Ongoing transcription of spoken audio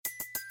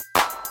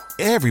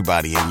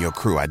Everybody in your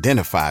crew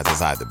identifies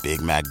as either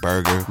Big Mac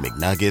Burger,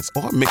 McNuggets,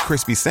 or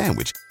McCrispy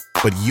Sandwich.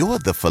 But you're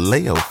the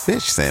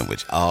Filet-O-Fish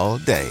Sandwich all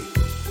day.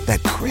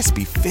 That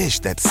crispy fish,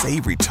 that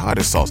savory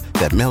tartar sauce,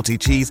 that melty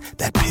cheese,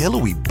 that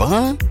pillowy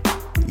bun.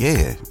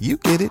 Yeah, you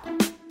get it.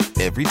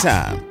 Every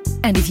time.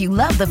 And if you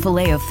love the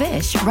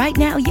Filet-O-Fish, right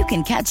now you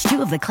can catch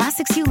two of the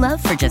classics you love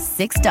for just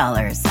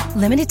 $6.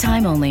 Limited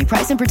time only.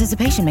 Price and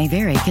participation may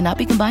vary. Cannot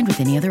be combined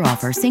with any other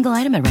offer. Single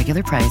item at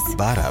regular price.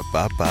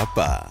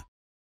 Ba-da-ba-ba-ba.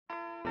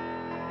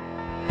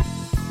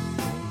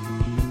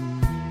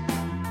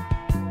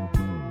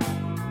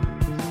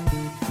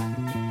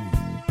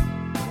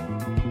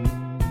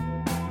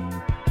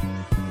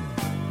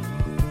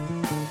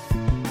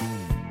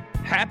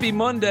 Happy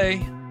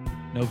Monday,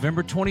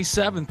 November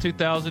 27th,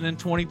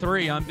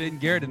 2023. I'm Ben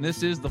Garrett, and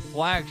this is the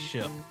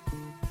Flagship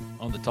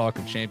on the Talk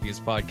of Champions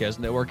Podcast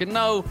Network. And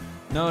no,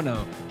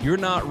 you're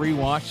not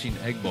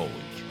rewatching Egg Bowl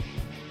Week.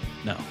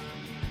 No.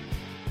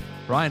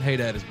 Brian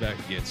Hadad is back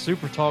again.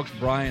 Super Talk's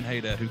Brian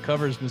Hadad, who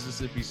covers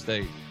Mississippi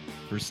State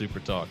for Super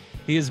Talk.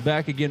 He is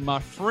back again, my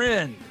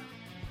friend.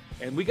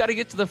 And we got to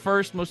get to the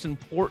first most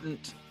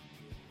important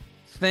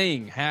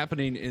thing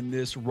happening in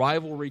this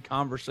rivalry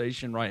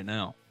conversation right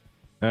now.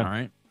 Yeah. All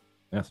right.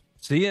 Yes.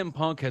 CM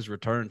Punk has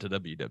returned to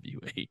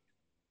WWE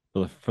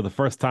For the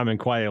first time in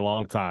quite a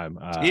long time.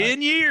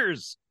 10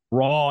 years.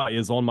 Raw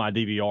is on my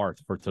DVR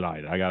for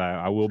tonight.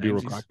 I will be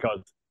recording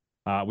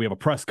because we have a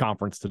press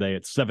conference today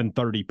at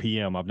 7:30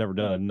 p.m. I've never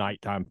done a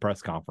nighttime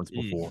press conference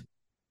before.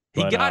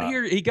 He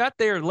got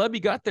there. Levy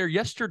got there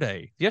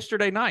yesterday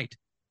night.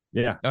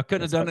 Yeah. I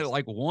couldn't have done it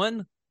like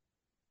 1.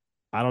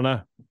 I don't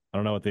know. I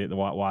don't know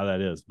why that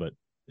is, but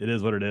it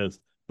is what it is.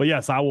 But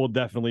yes, I will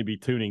definitely be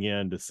tuning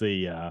in to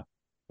see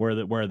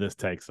where this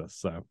takes us.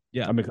 So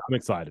yeah, I'm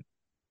excited.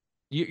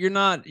 You're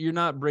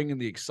not bringing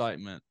the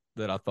excitement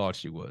that I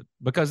thought you would,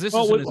 because this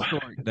is an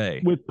historic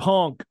day with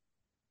Punk.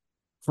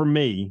 For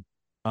me,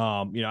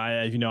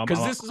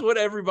 because this is what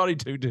everybody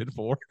tuned in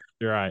for.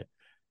 You're right.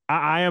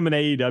 I am an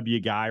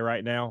AEW guy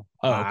right now.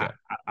 Oh, okay.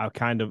 I've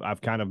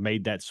kind of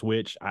made that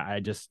switch. I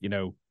just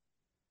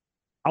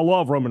I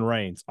love Roman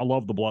Reigns. I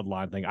love the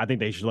bloodline thing. I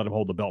think they should let him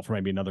hold the belt for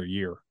maybe another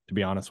year, to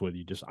be honest with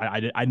you. Just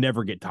I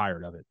never get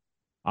tired of it.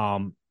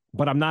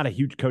 But I'm not a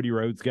huge Cody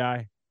Rhodes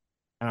guy,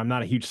 and I'm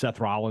not a huge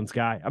Seth Rollins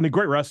guy. I mean,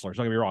 great wrestlers,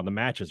 don't get me wrong. The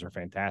matches are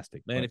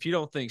fantastic. Man, if you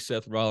don't think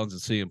Seth Rollins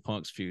and CM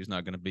Punk's feud is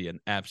not going to be an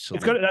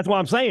absolute... That's what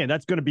I'm saying.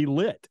 That's going to be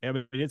lit. I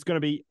mean, it's going to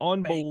be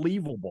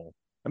unbelievable.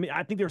 I mean,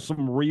 I think there's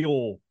some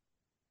real,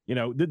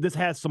 this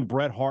has some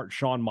Bret Hart,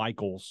 Shawn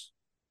Michaels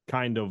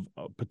kind of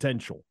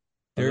potential.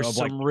 There's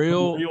some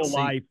real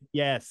life,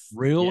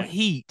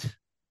 heat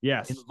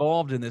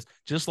involved in this,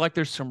 just like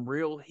there's some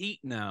real heat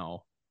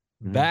now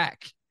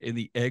back in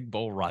the Egg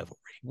Bowl rivalry.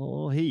 A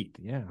little heat,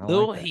 yeah.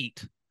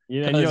 Heat.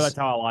 Yeah, that's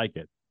how I like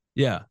it.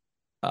 Yeah.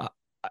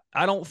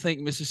 I don't think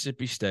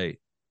Mississippi State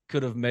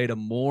could have made a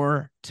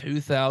more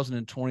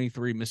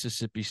 2023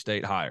 Mississippi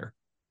State hire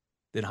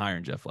than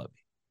hiring Jeff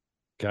Levy.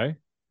 Okay.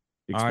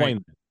 Explain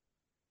that.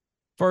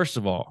 First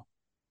of all,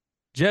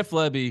 Jeff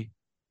Levy,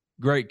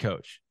 great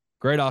coach.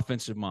 Great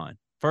offensive mind.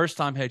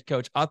 First-time head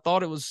coach. I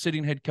thought it was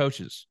sitting head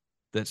coaches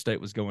that State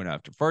was going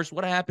after. First,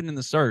 what happened in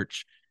the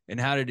search, and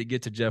how did it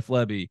get to Jeff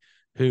Levy,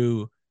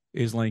 who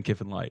is Lane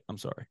Kiffin-lite? I'm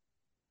sorry.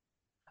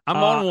 I'm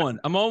on one.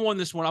 I'm on one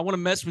this one. I want to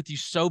mess with you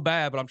so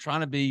bad, but I'm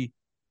trying to be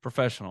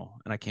professional,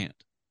 and I can't.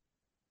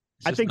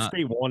 I think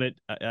State wanted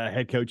a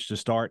head coach to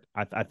start.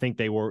 I think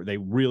they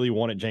really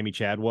wanted Jamie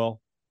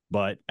Chadwell,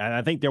 but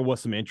I think there was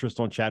some interest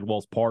on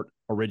Chadwell's part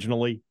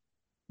originally.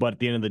 But at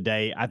the end of the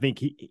day, I think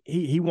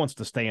he wants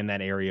to stay in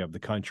that area of the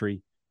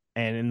country.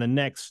 And in the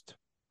next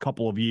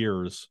couple of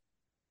years,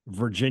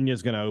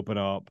 Virginia's going to open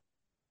up.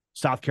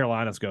 South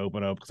Carolina's going to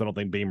open up because I don't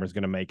think Beamer's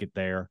going to make it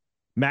there.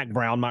 Mac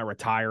Brown might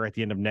retire at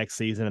the end of next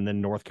season, and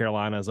then North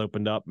Carolina has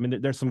opened up. I mean,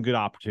 there's some good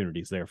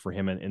opportunities there for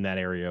him in that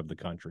area of the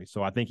country.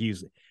 So I think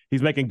he's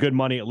making good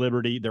money at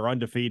Liberty. They're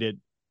undefeated.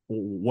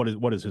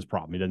 What is his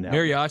problem? He doesn't have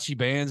mariachi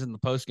bands in the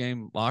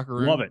post-game locker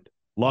room.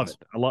 Love it.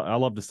 I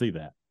love to see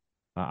that.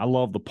 I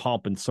love the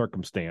pomp and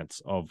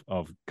circumstance of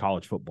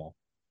college football.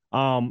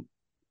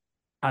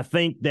 I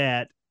think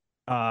that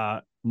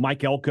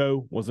Mike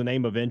Elko was a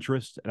name of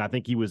interest, and I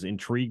think he was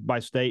intrigued by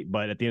State.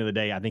 But at the end of the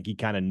day, I think he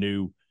kind of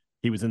knew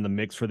he was in the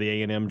mix for the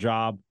A&M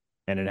job,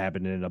 and it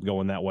ended up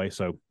going that way.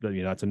 So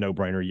that's a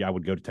no-brainer. Yeah, I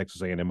would go to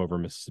Texas A&M over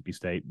Mississippi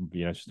State.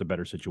 It's just a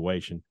better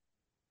situation.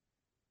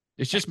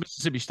 It's just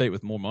Mississippi State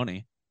with more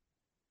money.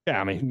 Yeah,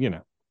 I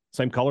mean,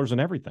 same colors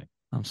and everything.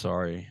 I'm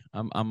sorry.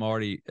 I'm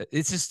already.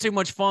 It's just too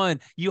much fun.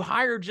 You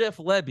hire Jeff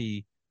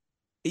Levy,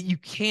 you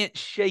can't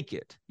shake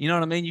it. You know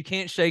what I mean? You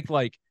can't shake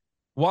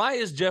why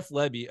is Jeff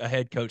Levy a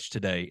head coach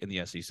today in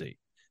the SEC?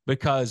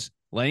 Because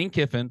Lane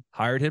Kiffin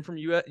hired him from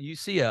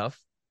UCF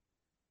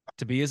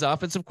to be his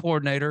offensive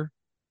coordinator,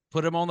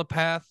 put him on the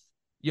path,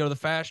 the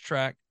fast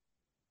track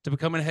to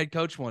becoming a head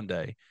coach one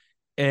day.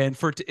 And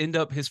for it to end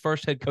up his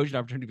first head coaching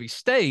opportunity to be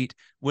State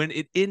when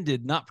it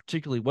ended not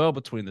particularly well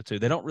between the two.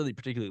 They don't really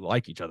particularly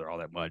like each other all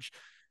that much.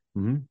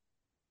 Mm-hmm.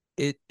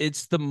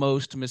 it's the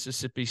most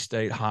Mississippi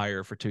State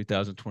hire for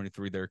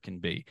 2023 there can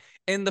be.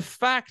 And the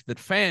fact that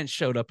fans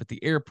showed up at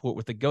the airport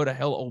with the "Go to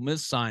Hell Ole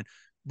Miss" sign,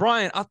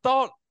 Brian, I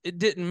thought it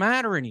didn't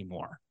matter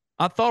anymore.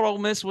 I thought Ole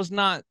Miss was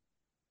not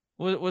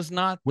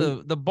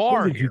the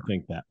bar. When did you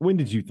think that? When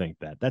did you think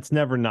that? That's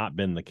never not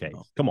been the case.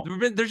 Come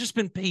on. There's just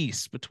been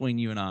peace between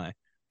you and I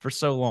for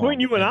so long. Between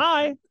you and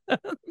I?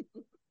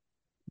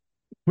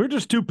 We're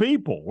just two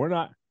people. We're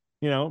not,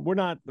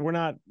 we're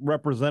not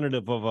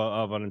representative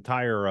of an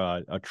entire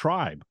a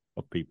tribe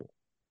of people.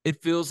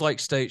 It feels like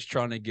State's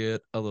trying to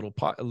get a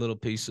little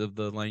piece of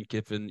the Lane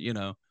Kiffin,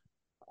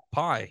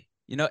 pie.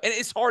 And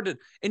it's hard to,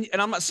 and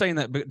I'm not saying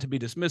that to be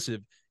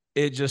dismissive.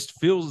 It just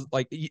feels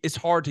like it's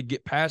hard to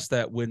get past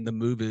that when the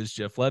move is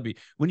Jeff Lebby.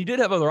 When you did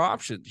have other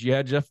options, you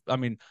had Jeff. I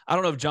mean, I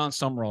don't know if John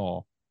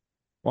Sumrall.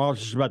 Well, I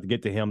was just about to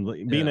get to him.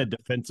 Being a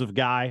defensive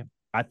guy,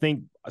 I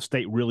think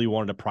State really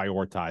wanted to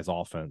prioritize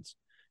offense.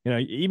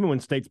 Even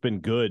when State's been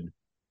good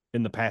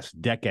in the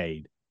past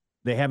decade,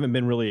 they haven't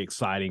been really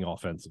exciting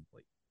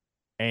offensively.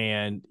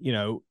 And,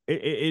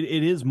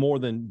 it is more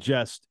than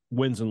just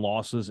wins and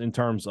losses in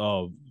terms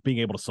of being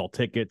able to sell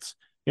tickets.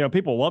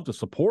 People love to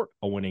support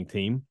a winning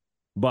team,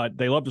 but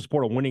they love to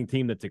support a winning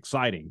team that's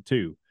exciting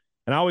too.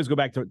 And I always go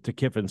back to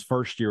Kiffin's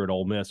first year at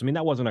Ole Miss. I mean,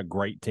 that wasn't a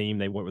great team.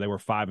 They were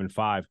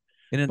 5-5.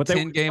 In a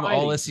 10-game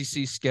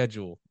All-SEC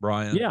schedule,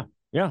 Brian.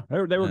 Yeah, they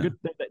were good.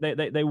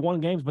 They won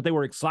games, but they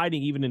were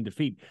exciting even in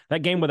defeat.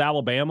 That game with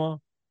Alabama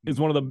is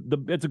one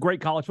of it's a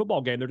great college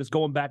football game. They're just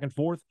going back and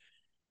forth.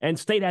 And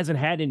State hasn't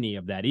had any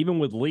of that. Even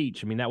with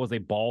Leach, I mean, that was a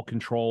ball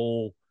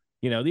control.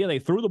 They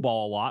threw the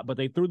ball a lot, but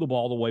they threw the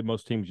ball the way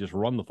most teams just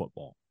run the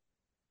football.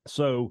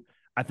 So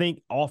I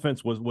think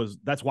offense was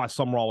that's why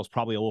Sumrall was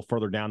probably a little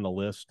further down the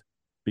list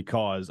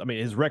because, I mean,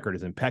 his record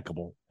is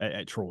impeccable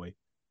at Troy.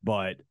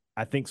 But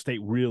I think State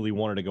really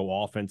wanted to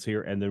go offense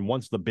here. And then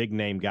once the big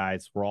name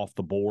guys were off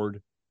the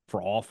board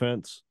for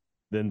offense,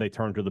 then they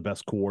turned to the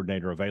best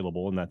coordinator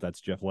available, and that's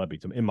Jeff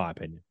Lebby, in my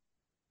opinion.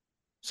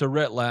 So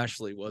Rhett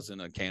Lashley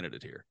wasn't a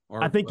candidate here.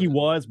 I think he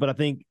was, but I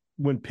think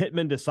when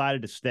Pittman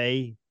decided to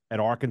stay at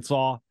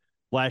Arkansas,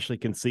 Lashley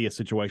can see a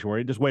situation where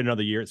he just wait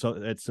another year. So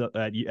it's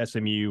at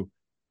SMU.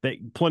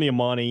 Plenty of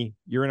money.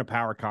 You're in a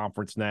power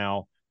conference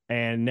now.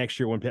 And next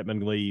year when Pittman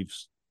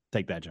leaves,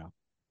 take that job.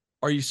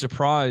 Are you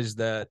surprised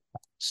that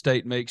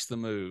State makes the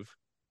move,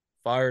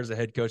 fires a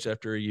head coach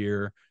after a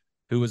year,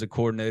 who was a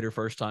coordinator,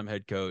 first-time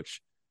head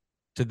coach,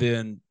 to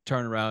then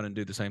turn around and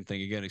do the same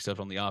thing again, except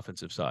on the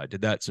offensive side?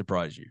 Did that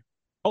surprise you?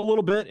 A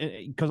little bit,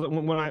 because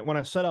when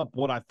I set up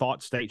what I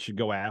thought State should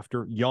go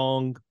after,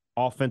 young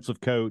offensive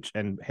coach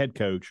and head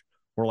coach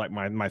were like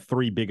my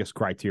three biggest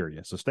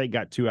criteria. So State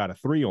got 2 out of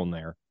 3 on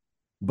there.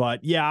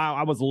 But yeah,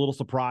 I was a little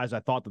surprised. I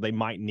thought that they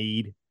might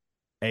need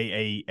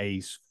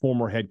a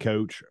former head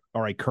coach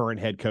or a current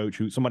head coach,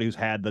 somebody who's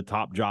had the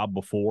top job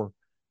before.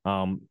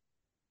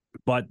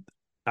 But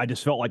I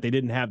just felt like they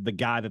didn't have the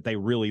guy that they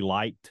really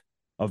liked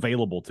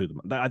available to them.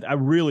 I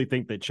really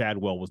think that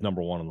Chadwell was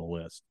number 1 on the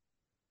list.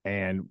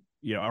 And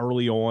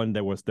early on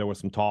there was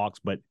some talks,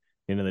 but at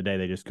the end of the day,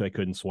 they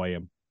couldn't sway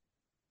him.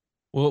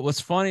 Well,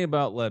 what's funny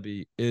about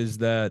Lebby is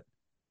that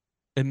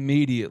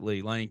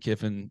immediately Lane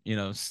Kiffin,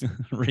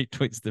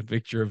 retweets the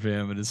picture of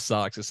him in his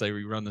socks to say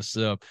we run the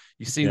SIP.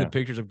 You see the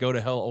pictures of "Go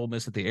to Hell Ole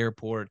Miss" at the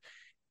airport.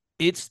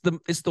 It's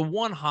the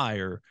one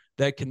hire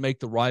that can make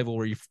the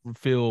rivalry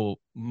feel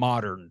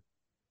modern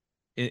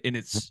in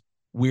its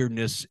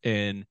weirdness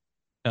and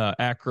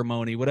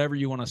acrimony, whatever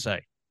you want to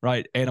say,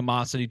 right?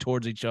 Animosity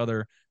towards each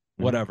other,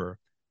 whatever.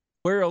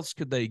 Where else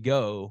could they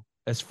go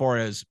as far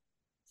as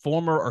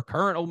former or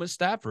current Ole Miss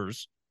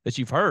staffers that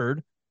you've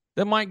heard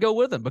that might go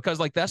with them? Because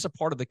that's a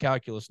part of the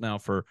calculus now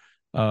for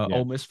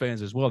Ole Miss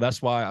fans as well.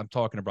 That's why I'm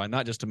talking to Brian,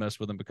 not just to mess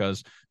with him,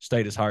 because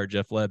State has hired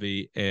Jeff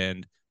Lebby,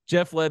 and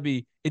Jeff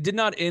Lebby, it did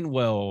not end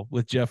well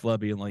with Jeff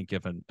Lebby and Lane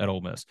Kiffin at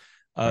Ole Miss.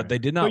 Right. They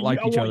did not like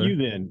each other.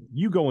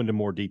 You go into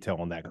more detail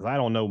on that, because I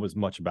don't know as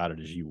much about it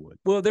as you would.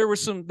 Well, there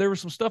was some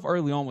stuff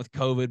early on with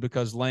COVID,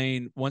 because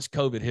Lane, once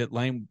COVID hit,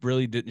 Lane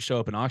really didn't show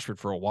up in Oxford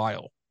for a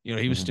while.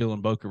 He was still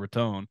in Boca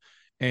Raton,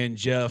 and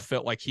Jeff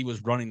felt like he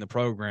was running the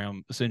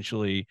program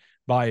essentially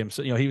by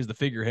himself. He was the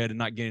figurehead and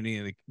not getting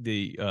any of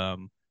the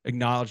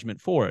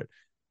acknowledgement for it.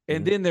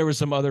 And then there was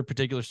some other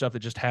particular stuff that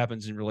just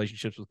happens in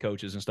relationships with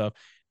coaches and stuff.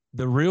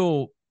 The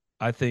real,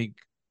 I think,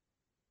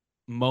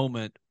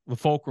 moment, the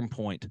fulcrum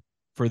point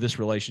for this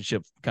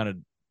relationship kind of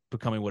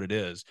becoming what it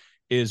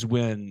is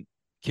when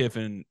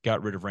Kiffin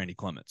got rid of Randy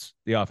Clements,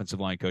 the offensive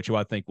line coach, who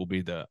I think will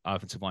be the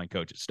offensive line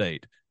coach at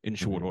State in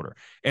short order.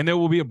 And there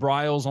will be a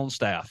Briles on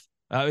staff.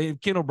 I mean,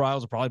 Kendall Briles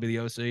will probably be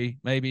the OC,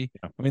 maybe.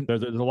 Yeah. I mean,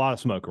 there's a lot of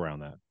smoke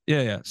around that.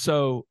 Yeah.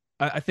 So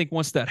I think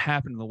once that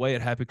happened, the way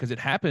it happened, because it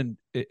happened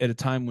at a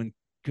time when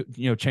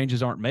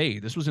changes aren't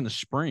made. This was in the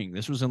spring.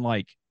 This was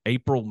in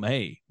April,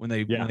 May when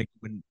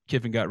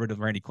Kiffin got rid of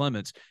Randy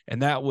Clements,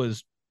 and that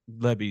was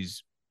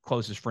Lebby's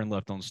closest friend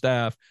left on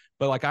staff.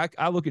 But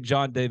I look at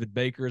John David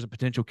Baker as a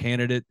potential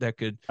candidate that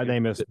could. My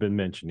name has been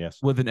mentioned, yes,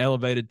 with an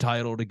elevated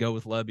title to go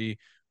with Lebby.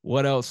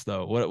 What else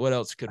though? What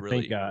else could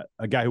really? I think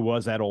a guy who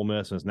was at Ole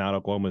Miss and is now at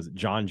Oklahoma is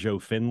John Joe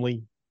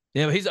Finley.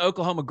 Yeah, but he's an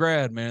Oklahoma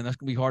grad, man. That's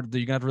gonna be hard to do.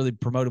 You're gonna have to really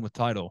promote him with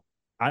title.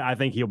 I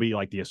think he'll be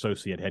like the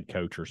associate head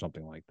coach or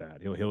something like that.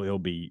 He'll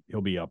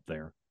be up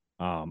there.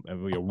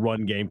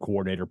 Run game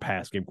coordinator,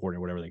 pass game coordinator,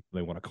 whatever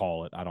they want to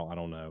call it. I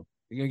don't know.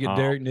 You're gonna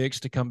get Derek Nix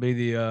to come be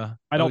the.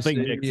 I don't OC. think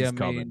Nix is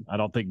coming. I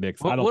don't think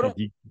Nix. I don't think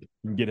you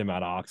can get him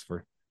out of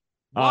Oxford.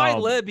 Why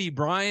Lebby,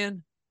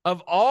 Brian?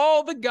 Of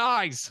all the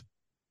guys,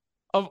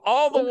 of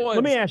all the ones,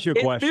 let me ask you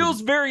a question. It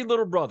feels very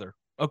little brother.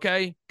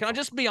 Okay, can I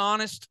just be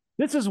honest?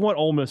 This is what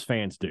Ole Miss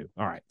fans do.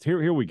 All right,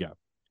 here we go.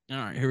 All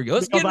right, here we go.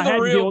 Let's get into the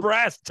real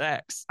brass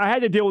tacks. I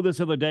had to deal with this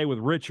the other day with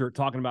Richard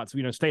talking about,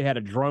 State had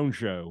a drone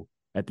show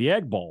at the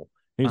Egg Bowl.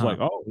 He's like,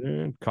 oh,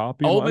 man,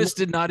 copy. Ole Miss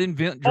did not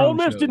invent drone Ole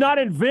Miss did not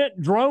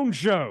invent drone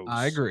shows.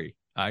 I agree.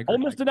 Ole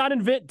Miss did not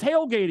invent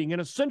tailgating in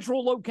a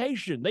central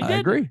location. They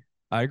did.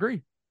 I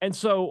agree. And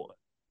so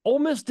Ole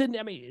Miss didn't.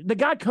 I mean, the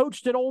guy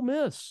coached at Ole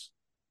Miss.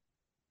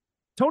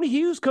 Tony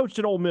Hughes coached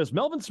at Ole Miss.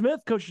 Melvin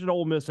Smith coached at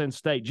Ole Miss and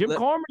State. Jim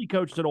Carmody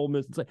coached at Ole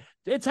Miss and State.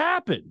 It's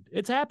happened.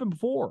 It's happened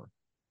before.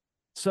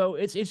 So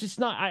it's just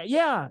not.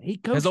 He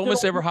coached. Has Ole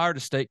Miss ever hired a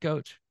state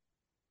coach?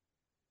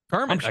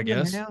 Kermit, I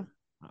guess.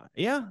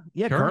 Yeah,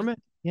 Kermit.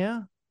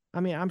 Yeah.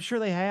 I mean, I'm sure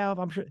they have.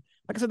 I'm sure.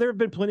 Like I said, there have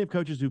been plenty of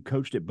coaches who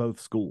coached at both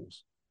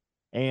schools,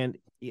 and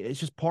it's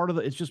just part of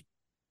the. It's just.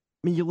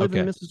 I mean, you live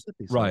in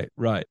Mississippi. So right.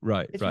 All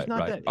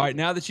right,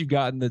 now that you've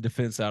gotten the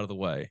defense out of the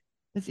way,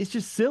 it's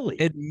just silly.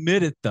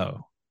 Admit it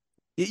though.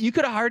 You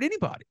could have hired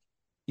anybody,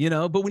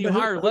 But when you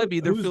hire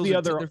Lebby,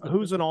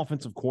 who's an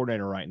offensive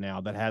coordinator right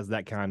now that has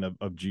that kind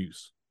of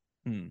juice?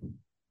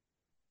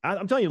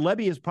 I'm telling you,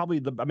 Lebby is probably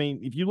the. I mean,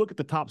 if you look at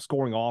the top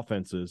scoring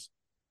offenses,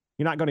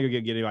 you're not going to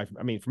get anybody.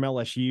 I mean, from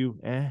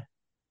LSU,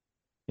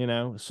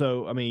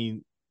 So I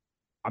mean,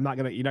 you're not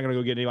going to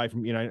go get anybody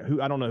from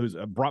who I don't know who's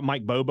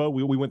Mike Bobo.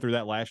 We went through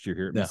that last year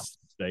here at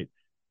Mississippi State.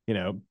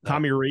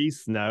 Tommy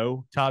Reese,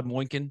 no. Todd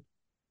Moinkin.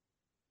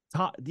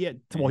 Well,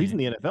 he's in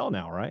the NFL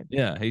now, right?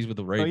 Yeah, he's with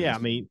the Ravens. Oh, yeah, I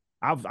mean,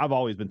 I've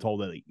always been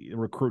told that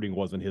recruiting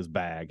wasn't his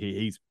bag.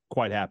 He's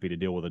quite happy to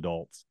deal with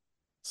adults.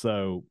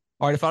 So,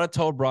 all right, if I'd have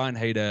told Brian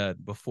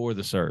Hadad before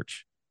the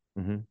search,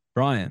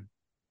 Brian,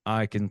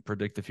 I can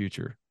predict the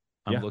future.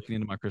 I'm looking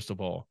into my crystal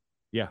ball.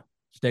 Yeah,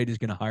 State is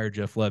going to hire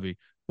Jeff Lebby.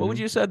 What would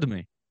you have said to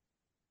me?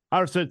 I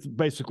would have said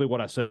basically what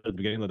I said at the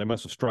beginning, that they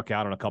must have struck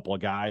out on a couple of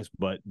guys,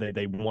 but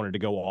they wanted to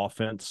go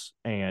offense,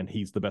 and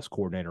he's the best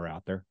coordinator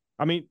out there.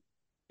 I mean,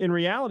 in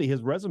reality,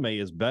 his resume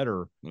is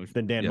better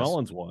than Dan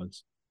Mullen's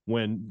was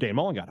when Dan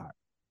Mullen got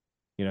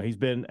hired. He's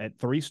been at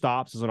 3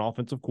 stops as an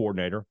offensive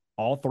coordinator.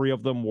 All 3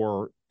 of them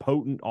were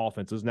potent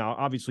offenses. Now,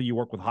 obviously, you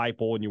work with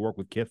Heupel and you work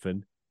with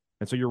Kiffin,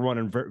 and so you're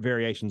running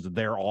variations of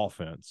their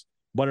offense.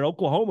 But at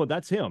Oklahoma,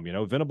 that's him.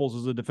 Venables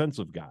is a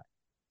defensive guy.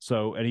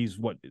 So, and he's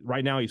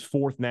right now he's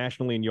 4th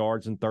nationally in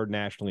yards and 3rd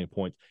nationally in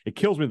points. It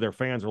kills me their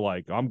fans are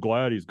like, I'm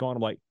glad he's gone.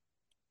 I'm like,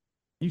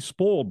 you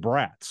spoiled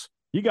brats.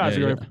 You guys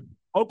are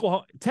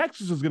Oklahoma,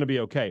 Texas is going to be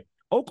okay.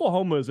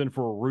 Oklahoma is in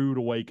for a rude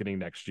awakening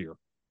next year.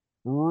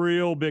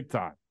 Real big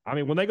time. I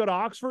mean, when they go to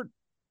Oxford,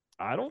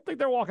 I don't think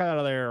they're walking out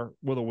of there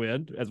with a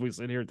win as we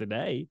sit here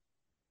today.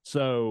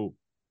 So,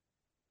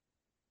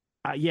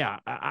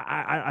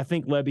 I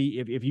think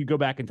Lebby, if you go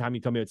back in time,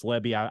 you tell me it's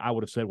Lebby, I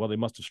would have said, well, they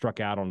must have struck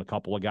out on a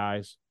couple of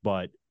guys.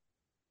 But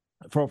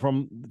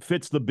from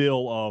fits the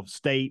bill of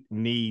State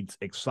needs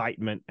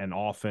excitement and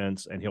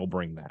offense, and he'll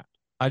bring that.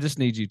 I just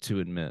need you to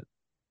admit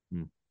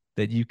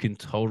that you can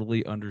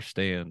totally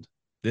understand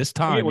this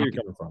time. I get where you're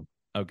coming from.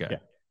 Okay.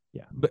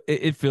 Yeah. But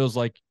it feels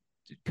like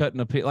cutting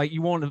a piece. Like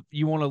you want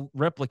to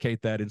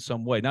replicate that in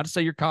some way. Not to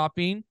say you're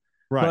copying,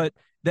 right?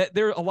 But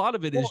a lot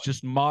of it is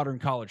just modern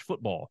college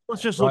football.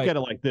 Let's just look at it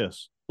like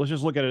this. Let's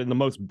just look at it in the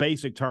most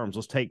basic terms.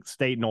 Let's take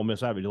State and Ole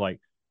Miss average. Like,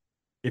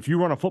 if you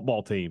run a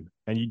football team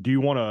and do you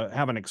want to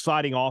have an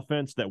exciting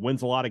offense that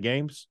wins a lot of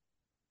games?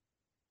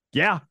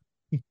 Yeah.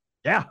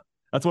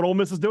 That's what Ole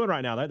Miss is doing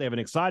right now. They have an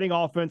exciting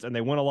offense and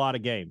they win a lot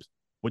of games.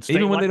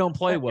 Even when they don't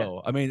play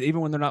well. I mean,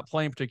 even when they're not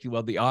playing particularly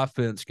well, the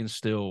offense can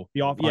still.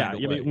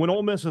 When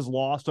Ole Miss has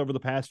lost over the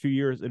past few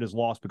years, it has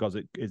lost because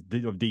it is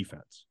of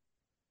defense.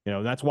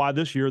 That's why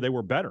this year they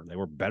were better. They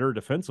were better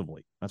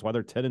defensively. That's why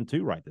they're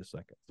 10-2 right this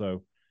second.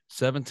 So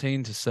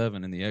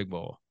 17-7 in the Egg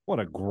Bowl. What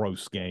a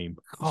gross game!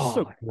 Oh,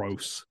 so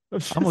gross. I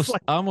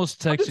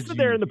almost texted you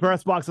there in the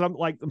press box, and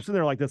I'm sitting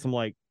there like this. I'm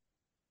like,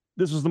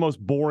 this is the most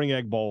boring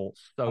Egg Bowl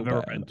I've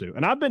ever been to.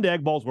 And I've been to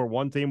Egg Bowls where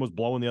one team was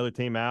blowing the other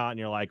team out, and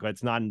you're like,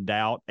 it's not in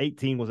doubt.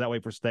 18 was that way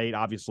for State,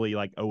 obviously,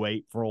 like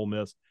 08 for Ole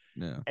Miss.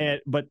 Yeah.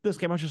 But this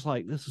game, I was just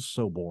like, this is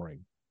so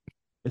boring.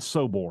 It's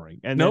so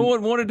boring. And no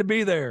one wanted to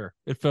be there,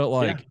 it felt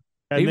like.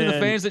 Yeah. Even the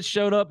fans that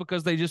showed up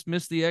because they just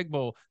missed the Egg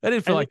Bowl. That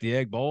didn't feel like the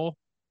Egg Bowl.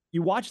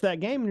 You watch that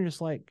game, and you're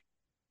just like,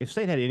 if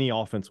State had any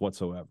offense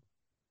whatsoever,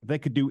 they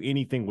could do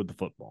anything with the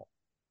football.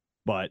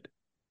 But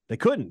they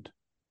couldn't.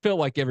 Felt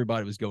like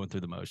everybody was going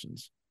through the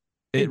motions.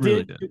 It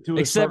really did.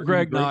 Except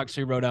Greg Knox,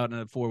 who rode out in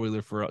a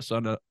 4-wheeler for us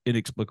on an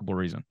inexplicable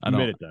reason.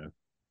 Admit it, though.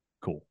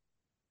 Cool.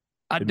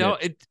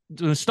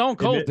 When Stone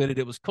Cold did it,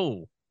 it was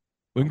cool.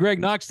 When Greg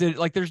Knox did it,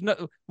 like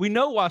we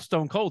know why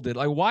Stone Cold did it.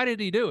 Like, why did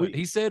he do it?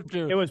 He said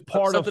it was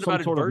part of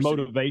some sort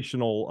adversity. of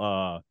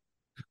motivational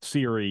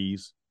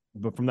series.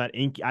 But from that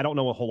Inky, I don't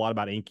know a whole lot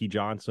about Inky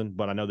Johnson,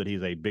 but I know that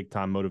he's a big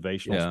time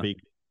motivational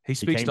speaker. He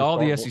speaks to all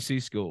the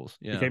SEC schools.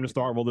 Yeah. He came to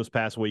Starkville this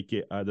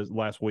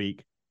last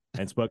week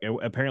and spoke. And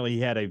apparently, he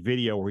had a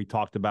video where he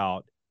talked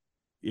about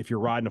if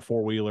you're riding a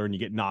four-wheeler and you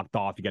get knocked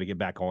off, you got to get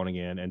back on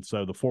again. And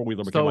so the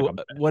four-wheeler became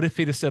what if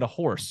he'd have said a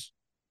horse?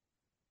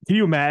 Can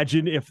you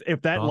imagine if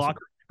that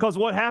locker? Because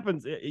what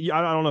happens?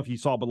 I don't know if you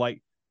saw, but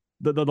like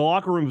the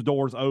locker room's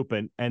doors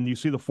open and you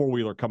see the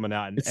four-wheeler coming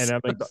out, and I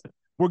mean,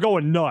 we're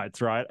going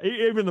nuts, right?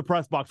 Even the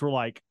press box were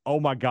like, "Oh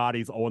my God,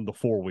 he's on the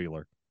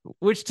four-wheeler."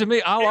 Which to me,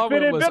 if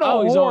it had been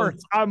a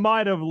horse, I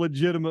might have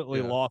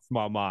legitimately lost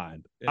my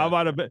mind. Yeah. I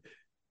might have been.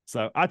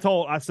 So I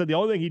said the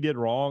only thing he did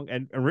wrong,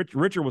 and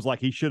Richard was like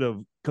he should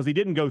have, because he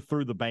didn't go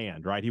through the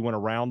band, right? He went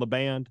around the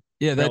band.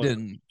 Yeah, that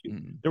didn't.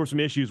 There were some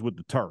issues with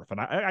the turf,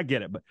 and I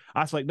get it, but I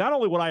was like, not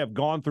only would I have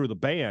gone through the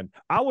band,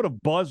 I would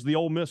have buzzed the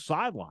Ole Miss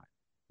sideline.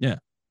 Yeah.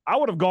 I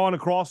would have gone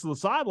across to the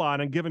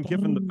sideline and given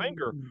Kiffin the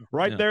finger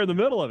right there in the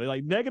middle of it.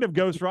 Like, negative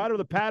Ghost Rider,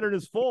 the pattern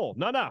is full.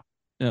 No,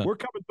 we're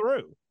coming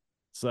through.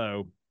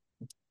 So,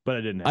 but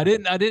it didn't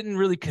happen. I didn't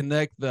really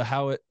connect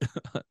how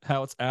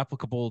it's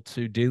applicable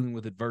to dealing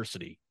with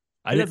adversity.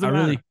 I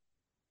really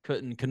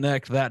couldn't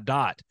connect that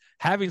dot.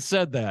 Having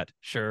said that,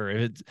 sure,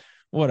 it's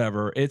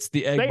whatever. It's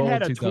the Egg Bowl. They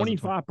had a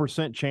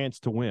 25% chance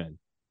to win,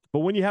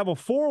 but when you have a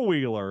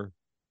four-wheeler,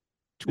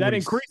 that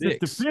increases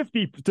to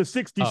 50 to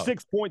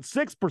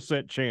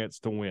 66.6% chance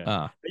to win.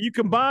 You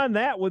combine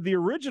that with the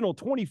original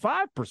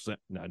 25%.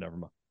 No, never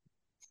mind.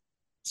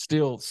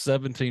 Still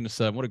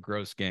 17-7. What a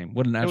gross game.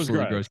 What an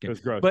absolutely gross game. It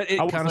was gross. But it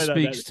kind of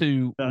speaks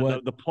to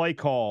what the play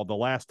call, the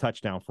last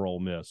touchdown for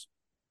Ole Miss.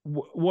 It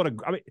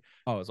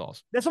was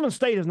awesome. That's something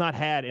State has not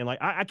had. And like,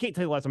 I can't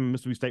tell you the last time a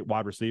Mississippi State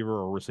wide receiver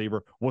or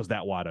receiver was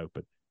that wide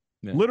open.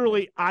 Yeah.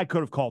 Literally, I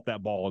could have caught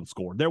that ball and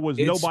scored. There was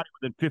nobody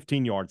within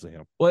 15 yards of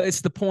him. Well, it's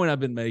the point I've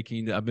been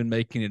making. I've been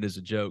making it as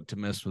a joke to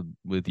mess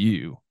with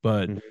you,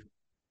 but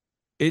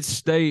it's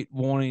State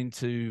wanting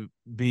to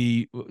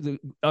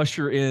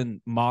usher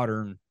in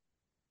modern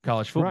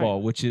college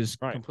football, which is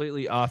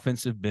completely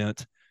offensive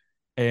bent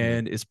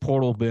and is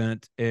portal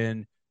bent.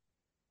 And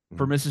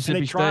for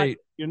Mississippi State,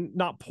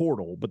 not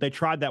portal, but they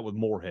tried that with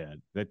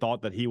Moorhead. They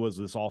thought that he was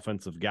this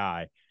offensive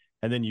guy,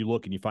 and then you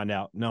look and you find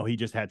out, no, he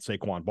just had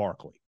Saquon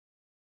Barkley.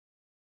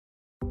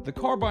 The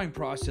car buying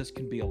process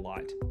can be a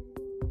lot.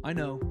 I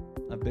know,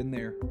 I've been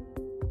there.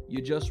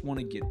 You just want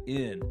to get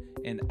in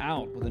and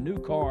out with a new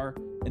car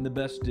and the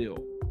best deal.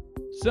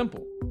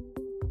 Simple.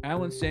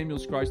 Allen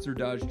Samuels Chrysler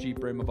Dodge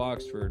Jeep Ram of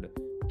Oxford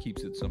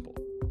keeps it simple.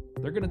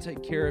 They're going to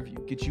take care of you,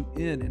 get you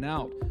in and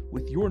out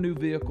with your new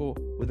vehicle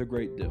with a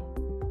great deal.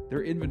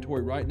 Their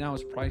inventory right now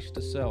is priced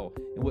to sell,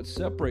 and what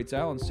separates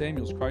Allen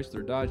Samuels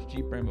Chrysler Dodge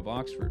Jeep Ram of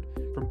Oxford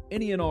from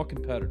any and all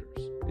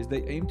competitors is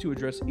they aim to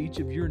address each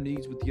of your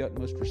needs with the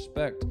utmost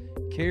respect,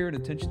 care, and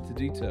attention to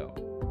detail.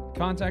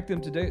 Contact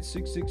them today at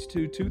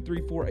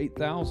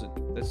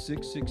 662-234-8000. That's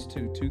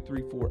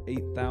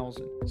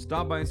 662-234-8000.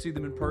 Stop by and see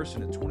them in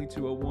person at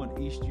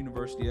 2201 East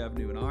University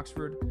Avenue in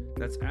Oxford.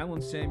 That's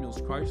Allen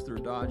Samuels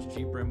Chrysler Dodge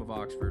Jeep Ram of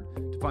Oxford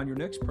to find your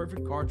next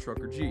perfect car, truck,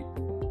 or Jeep.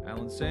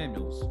 Allen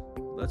Samuels.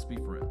 Let's be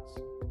friends.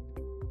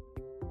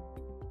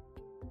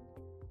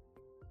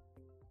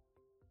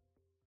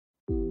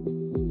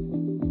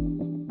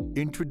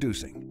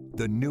 Introducing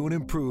the new and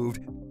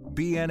improved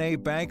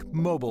BNA Bank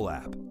mobile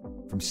app.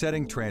 From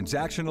setting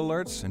transaction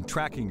alerts and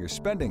tracking your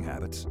spending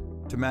habits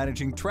to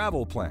managing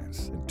travel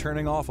plans and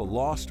turning off a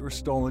lost or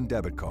stolen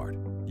debit card,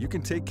 you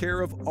can take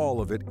care of all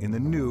of it in the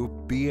new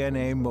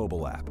BNA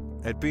mobile app.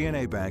 At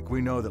BNA Bank,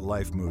 we know that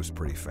life moves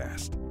pretty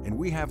fast, and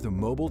we have the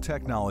mobile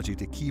technology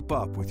to keep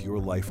up with your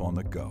life on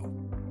the go.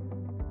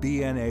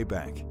 BNA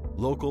Bank.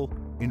 Local,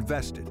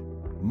 invested,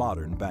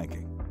 modern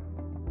banking.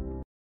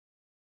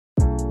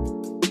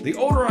 The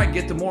older I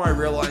get, the more I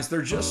realize there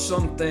are just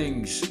some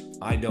things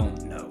I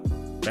don't know.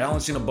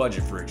 Balancing a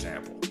budget, for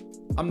example.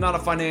 I'm not a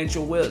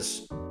financial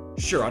whiz.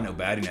 Sure, I know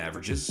batting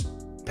averages,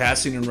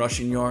 passing and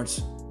rushing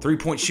yards,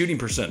 three-point shooting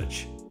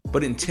percentage.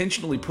 But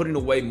intentionally putting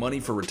away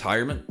money for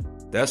retirement?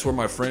 That's where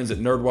my friends at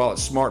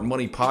NerdWallet's Smart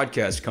Money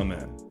Podcast come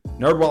in.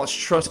 NerdWallet's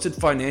trusted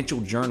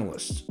financial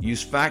journalists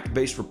use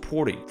fact-based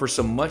reporting for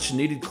some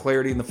much-needed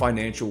clarity in the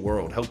financial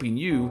world, helping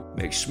you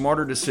make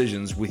smarter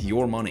decisions with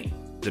your money.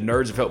 The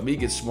nerds have helped me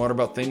get smart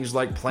about things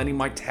like planning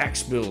my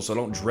tax bill so I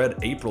don't dread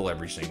April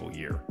every single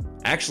year.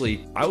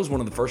 Actually, I was one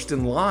of the first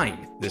in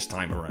line this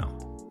time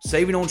around.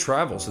 Saving on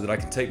travel so that I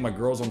can take my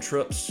girls on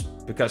trips,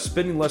 because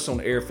spending less on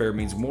airfare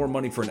means more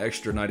money for an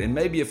extra night and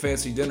maybe a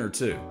fancy dinner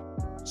too.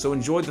 So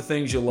enjoy the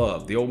things you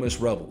love, the Ole Miss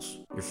Rebels,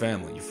 your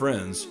family, your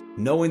friends,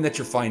 knowing that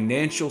your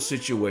financial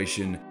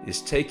situation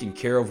is taken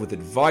care of with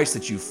advice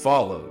that you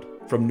followed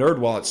from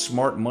NerdWallet's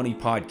Smart Money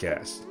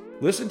Podcast.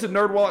 Listen to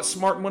NerdWallet's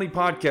Smart Money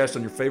Podcast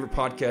on your favorite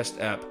podcast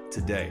app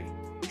today.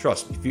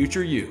 Trust me,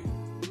 future you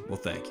will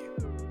thank you.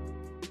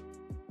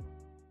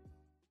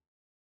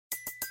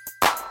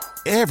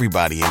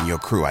 Everybody in your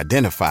crew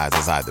identifies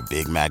as either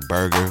Big Mac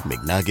Burger,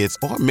 McNuggets,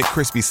 or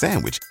McCrispy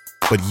Sandwich.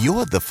 But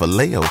you're the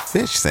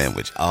Filet-O-Fish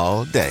Sandwich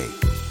all day.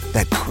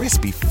 That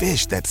crispy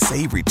fish, that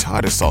savory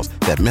tartar sauce,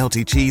 that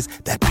melty cheese,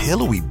 that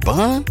pillowy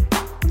bun.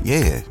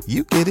 Yeah,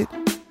 you get it.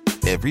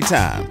 Every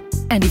time.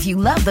 And if you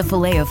love the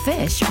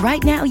Filet-O-Fish,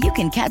 right now you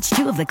can catch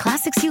 2 of the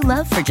classics you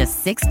love for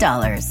just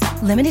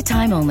 $6. Limited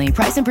time only.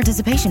 Price and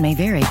participation may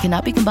vary.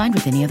 Cannot be combined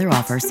with any other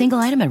offer. Single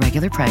item at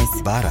regular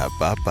price.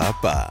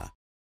 Ba-da-ba-ba-ba.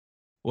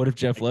 What if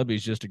Jeff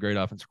Lebby's just a great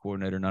offensive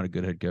coordinator, not a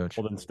good head coach?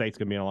 Well, then the State's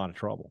going to be in a lot of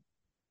trouble.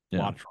 Yeah.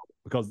 A lot of trouble.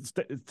 Because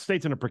the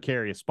State's in a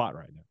precarious spot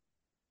right now.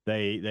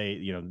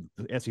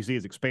 The SEC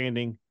is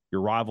expanding.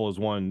 Your rival has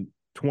won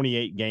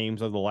 28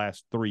 games over the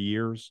last 3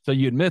 years. So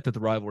you admit that the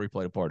rivalry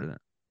played a part in it?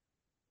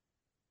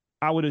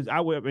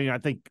 I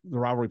think the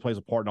rivalry plays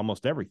a part in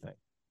almost everything.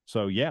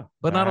 So, yeah.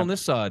 But not on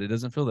this side. It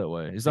doesn't feel that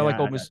way. Is that like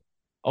Ole Miss?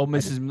 Ole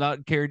Miss is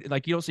not carried.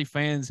 Like, you don't see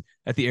fans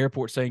at the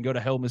airport saying, go to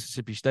hell,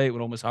 Mississippi State,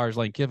 when Ole Miss hires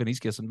Lane Kiffin. He's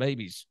kissing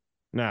babies.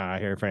 Nah, I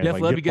hear fans. Jeff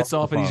Lebby gets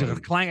off and he's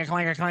just clang,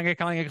 clang, clang,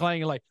 clang,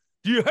 clang. Like,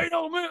 do you hate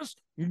Ole Miss?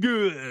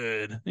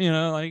 Good.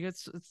 Like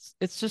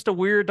it's just a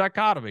weird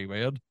dichotomy,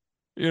 man.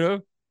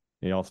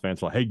 All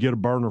fans are like, hey, get a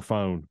burner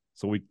phone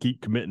so we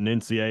keep committing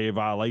NCAA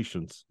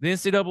violations. The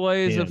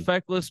NCAA is a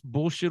feckless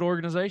bullshit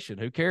organization.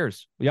 Who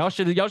cares? Y'all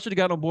should have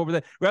gotten on board with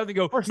that rather than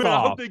go.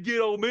 I hope they get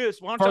Ole Miss.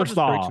 Why don't y'all just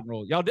break some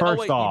rules? Y'all did.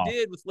 You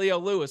did with Leo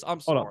Lewis. I'm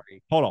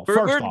sorry. Hold on.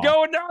 We're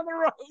going down the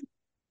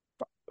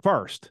road.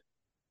 First,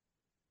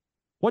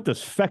 what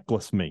does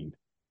feckless mean?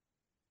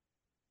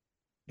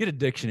 Get a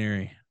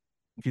dictionary.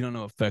 If you don't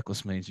know what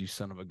feckless means, you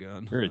son of a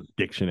gun. You're a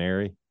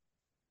dictionary.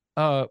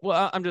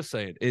 Well, I'm just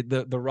saying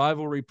the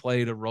rivalry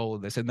played a role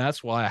in this, and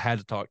that's why I had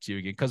to talk to you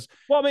again. Because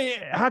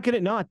how can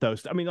it not though?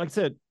 I mean, like I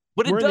said,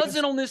 but it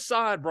doesn't on this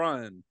side,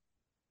 Brian.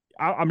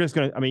 I'm just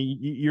gonna. I mean,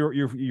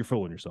 you're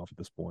fooling yourself at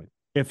this point.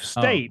 If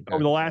State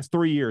over the last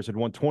 3 years had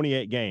won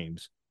 28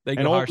 games, they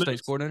go hire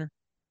State's coordinator,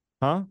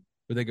 huh?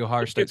 Would they go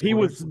hire State's? If he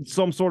is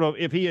some sort of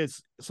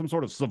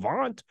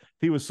savant,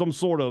 if he was some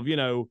sort of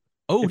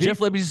Jeff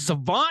Lebby's a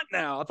savant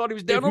now. I thought he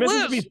was down the list.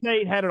 Mississippi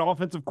State had an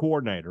offensive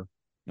coordinator.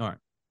 All right.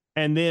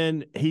 And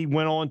then he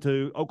went on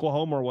to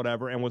Oklahoma or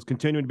whatever and was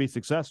continuing to be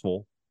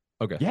successful.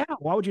 Okay. Yeah.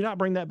 Why would you not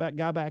bring that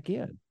guy back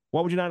in?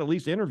 Why would you not at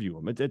least interview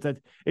him?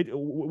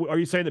 Are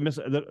you saying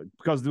that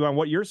because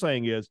what you're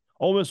saying is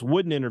Ole Miss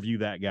wouldn't interview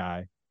that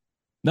guy?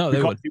 No,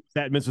 they would. He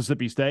was at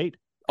Mississippi State.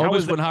 Ole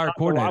Miss wouldn't hire a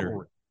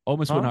coordinator. Ole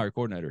Miss wouldn't hire a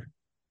coordinator.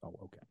 Oh,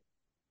 okay.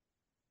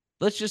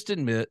 Let's just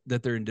admit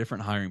that they're in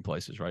different hiring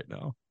places right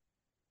now.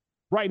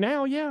 Right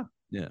now, yeah.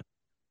 Yeah.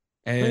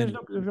 And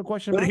there's no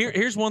question. But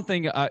here's one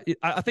thing I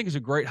think is a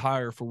great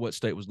hire for what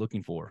State was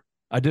looking for.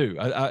 I do.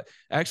 I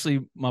actually,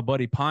 my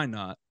buddy Pine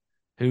Knot,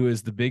 who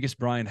is the biggest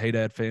Brian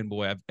Hadad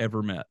fanboy I've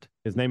ever met.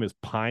 His name is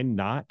Pine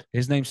Knot.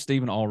 His name's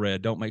Stephen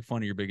Allred. Don't make fun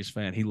of your biggest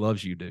fan. He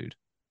loves you, dude.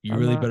 You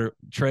really better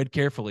tread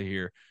carefully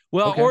here.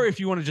 Well, or if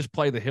you want to just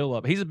play the hill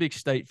up, he's a big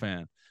State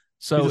fan.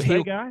 So he's a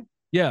State guy.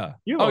 Yeah.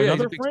 You have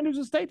another friend who's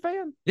a State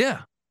fan?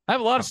 Yeah, I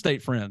have a lot of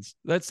State friends.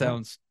 That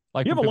sounds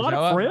like you have a lot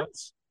of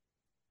friends.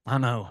 I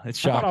know. It's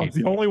shocking. I was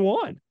the only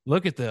one.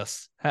 Look at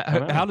this.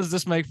 How does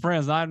this make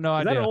friends? I have no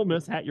idea. Is that an Ole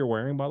Miss hat you're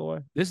wearing, by the way?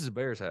 This is a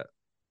Bears hat.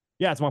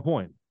 Yeah, that's my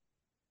point.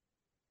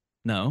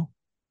 No.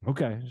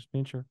 Okay, just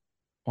being sure.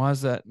 Why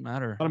does that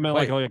matter? I meant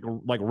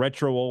like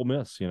retro Ole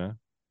Miss,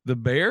 The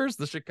Bears?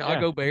 The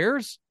Chicago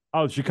Bears?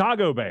 Oh,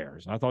 Chicago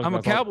Bears. I'm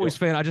a Cowboys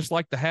fan. I just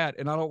like the hat,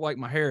 and I don't like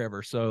my hair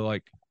ever. So,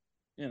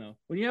 when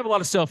you have a lot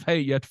of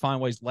self-hate, you have to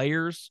find ways.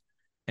 Layers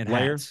and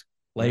hats.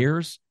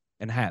 Layers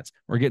and hats.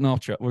 We're getting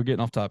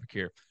off topic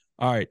here.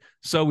 All right.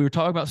 So we were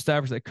talking about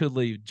staffers that could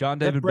leave. John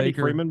David Freddie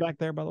Baker. Freeman back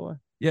there, by the way.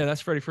 Yeah,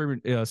 that's Freddie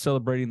Freeman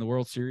celebrating the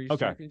World Series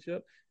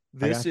championship.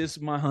 This is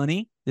my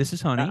honey. This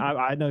is Honey.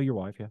 I know your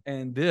wife, yeah.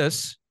 And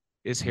this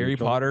is Harry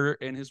Potter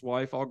and his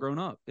wife all grown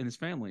up, and his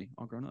family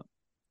all grown up.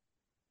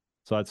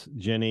 So that's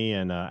Jenny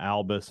and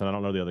Albus, and I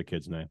don't know the other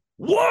kid's name.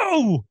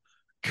 Whoa!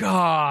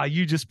 God,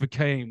 you just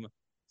became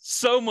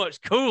so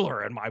much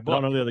cooler in my book. I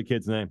don't know the other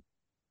kid's name.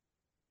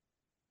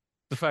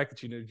 The fact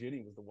that you knew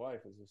Jenny was the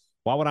wife is just...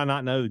 Why would I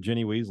not know that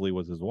Jenny Weasley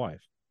was his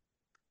wife?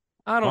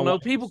 I don't know.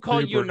 People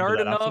call you a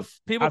nerd enough.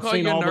 People call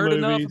you a nerd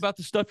enough about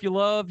the stuff you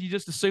love. You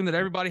just assume that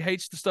everybody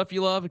hates the stuff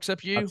you love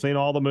except you. I've seen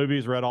all the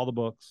movies, read all the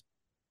books.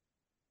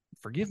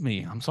 Forgive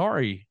me. I'm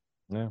sorry.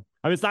 Yeah.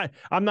 I mean,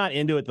 I'm not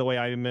into it the way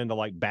I'm into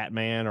like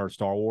Batman or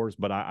Star Wars,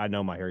 but I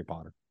know my Harry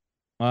Potter.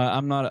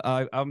 I'm not.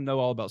 I know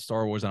all about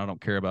Star Wars and I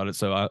don't care about it.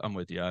 So I'm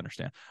with you. I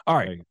understand. All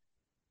right.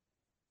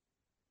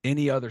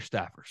 Any other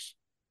staffers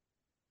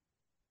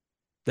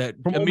that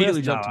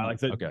immediately jumped to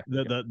like okay.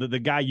 The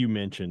guy you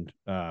mentioned,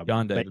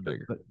 John David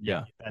Baker.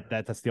 Yeah.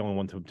 That's the only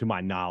one to my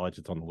knowledge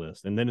that's on the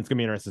list. And then it's gonna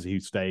be interesting to see who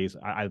stays.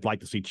 I'd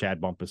like to see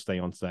Chad Bumpus stay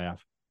on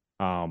staff.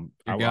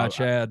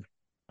 Chad.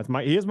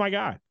 He is my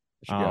guy.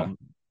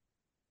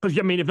 Because,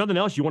 I mean, if nothing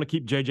else, you want to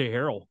keep J.J.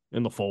 Harrell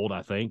in the fold,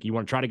 I think. You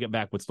want to try to get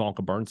back with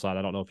Stonka Burnside.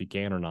 I don't know if he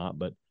can or not,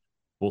 but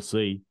we'll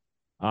see.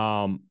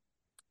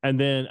 And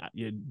then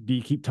do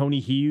you keep Tony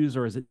Hughes,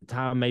 or is it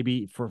time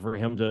maybe for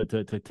him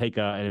to take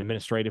an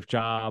administrative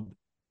job?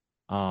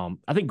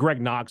 I think Greg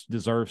Knox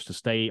deserves to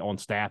stay on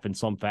staff in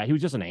some fashion. He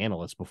was just an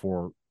analyst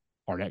before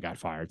Arnett got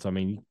fired. So, I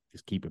mean,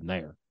 just keep him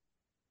there.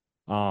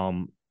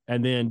 And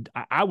then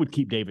I would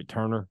keep David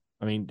Turner.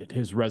 I mean,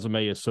 his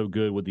resume is so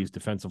good with these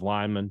defensive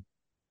linemen.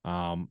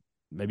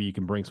 Maybe you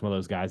can bring some of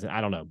those guys in.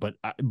 I don't know. But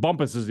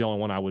Bumpus is the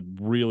only one I would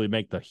really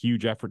make the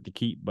huge effort to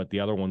keep. But the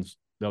other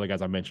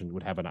guys I mentioned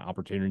would have an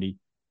opportunity.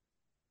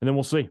 And then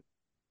we'll see.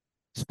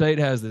 State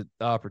has the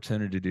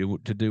opportunity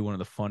to do one of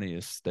the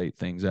funniest State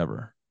things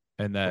ever.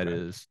 And that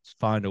is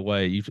find a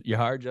way. You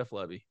hire Jeff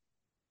Levy,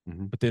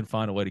 but then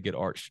find a way to get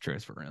Arch to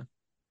transfer in.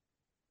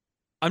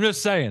 I'm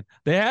just saying,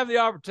 they have the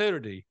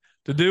opportunity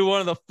to do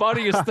one of the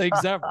funniest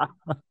things ever.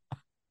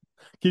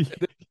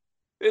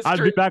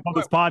 I'd be back on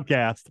this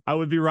podcast. I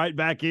would be right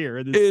back here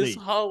in this seat.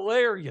 It's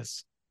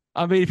hilarious.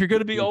 I mean, if you're going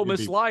to be Ole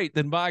Miss light,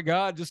 then by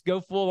God, just go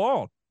full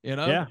on.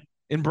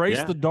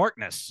 Embrace the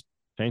darkness.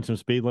 Change some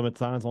speed limit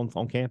signs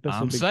on campus.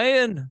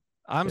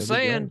 I'm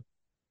saying.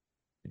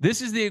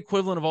 This is the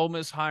equivalent of Ole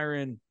Miss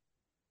hiring.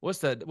 What's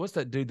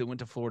that dude that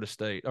went to Florida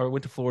State or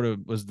went to Florida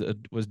was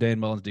Dan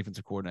Mullen's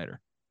defensive coordinator?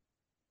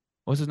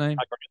 What's his name?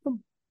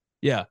 Grantham?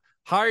 Yeah,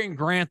 hiring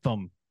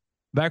Grantham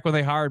back when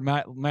they hired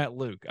Matt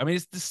Luke. I mean,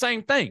 it's the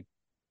same thing,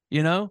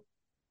 Well,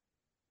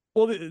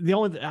 the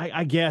only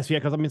I guess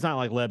because I mean it's not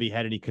like Levy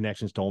had any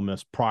connections to Ole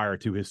Miss prior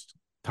to his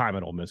time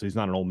at Ole Miss. He's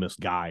not an Ole Miss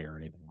guy or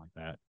anything like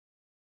that.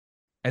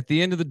 At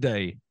the end of the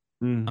day,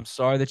 I'm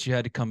sorry that you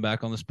had to come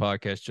back on this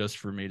podcast just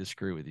for me to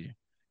screw with you.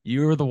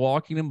 You are the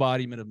walking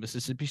embodiment of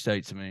Mississippi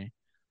State to me.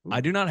 Ooh.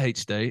 I do not hate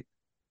State.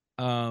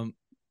 I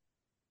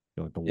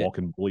feel like the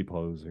walking bully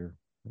pose here.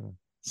 Yeah.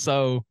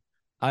 So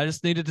I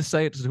just needed to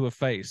say it to a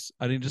face.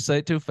 I need to say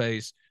it to a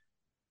face.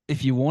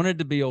 If you wanted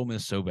to be Ole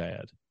Miss so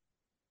bad,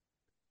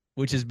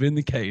 which has been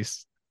the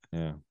case,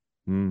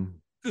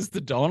 since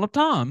the dawn of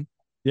time.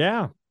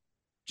 Yeah.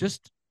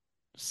 Just,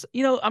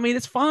 I mean,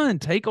 it's fine.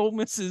 Take Ole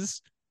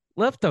Miss's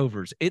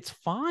leftovers. It's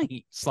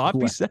fine.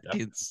 Sloppy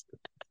seconds.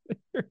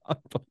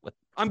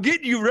 I'm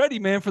getting you ready,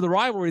 man, for the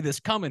rivalry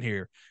that's coming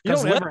here. You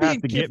don't ever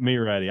have to get me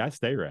ready. I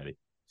stay ready.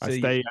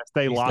 I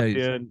stay locked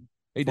in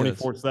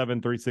 24/7,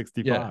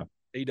 365. Yeah,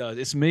 he does.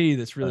 It's me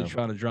that's really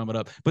trying to drum it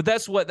up. But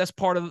that's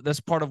part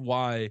of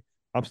why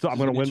I'm going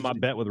to win my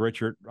bet with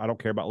Richard. I don't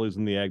care about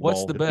losing the egg What's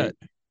bowl. The bet?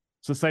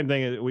 It's the same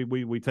thing.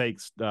 We take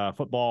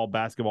football,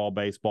 basketball,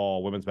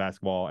 baseball, women's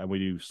basketball, and we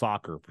do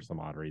soccer for some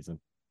odd reason.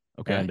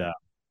 Okay. And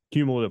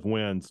cumulative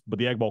wins, but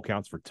the egg bowl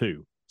counts for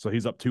 2. So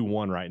he's up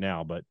 2-1 right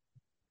now, but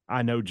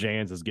I know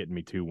Jans is getting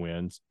me 2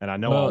 wins, and I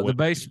know the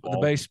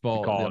baseball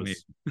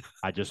because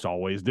I just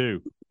always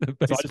do. So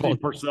I just need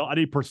Purcell. I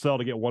need Purcell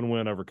to get 1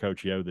 win over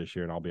Coach Yo this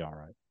year, and I'll be all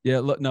right. Yeah,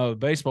 look, no,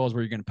 baseball is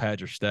where you're going to pad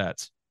your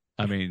stats.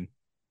 I mean,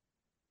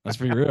 let's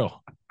be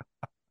real.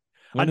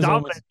 I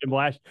dominated him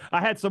last.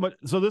 I had so much.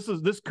 So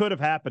this could have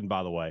happened,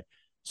 by the way.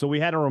 So we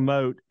had a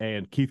remote,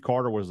 and Keith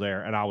Carter was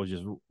there, and I was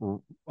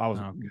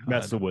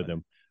messing with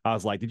him. I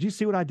was like, "Did you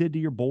see what I did to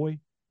your boy?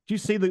 Did you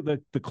see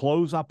the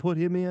clothes I put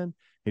him in?"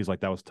 He's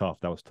like, that was tough.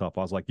 I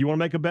was like, you want to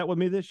make a bet with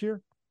me this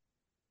year?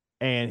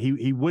 And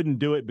he wouldn't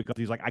do it because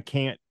he's like, I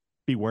can't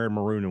be wearing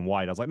maroon and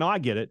white. I was like, no, I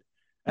get it.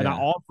 And I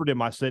offered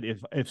him, I said,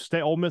 if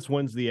Ole Miss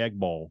wins the Egg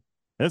Bowl,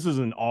 this is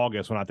in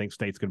August when I think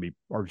State's going to be,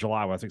 or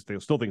July when I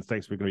still think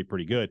State's going to be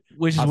pretty good.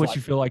 Which is what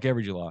you feel like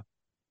every July.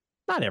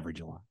 Not every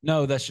July.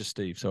 No, that's just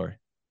Steve. Sorry.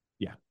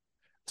 Yeah.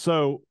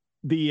 So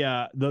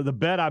the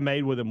bet I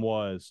made with him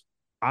was,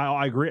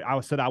 I agree. I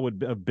said I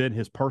would have been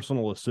his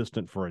personal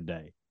assistant for a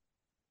day.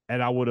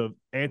 And I would have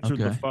answered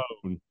the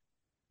phone.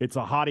 It's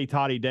a hotty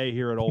toddy day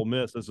here at Ole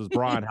Miss. This is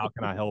Brian. How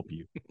can I help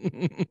you?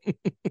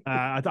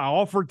 I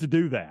offered to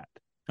do that.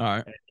 All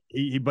right.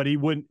 But he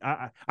wouldn't.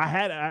 I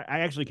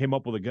actually came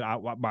up with a good.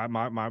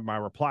 My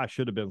reply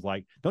should have been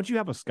like, "Don't you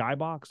have a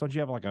skybox? Don't you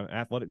have like an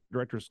athletic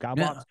director skybox?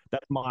 Yeah.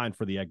 That's mine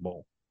for the Egg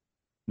Bowl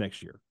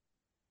next year.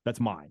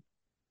 That's mine."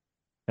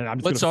 And I'm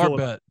just. What's our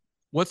bet?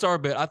 What's our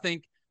bet? I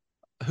think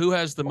who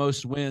has the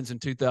most wins in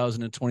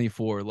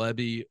 2024,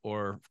 Levy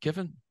or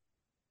Kiffin?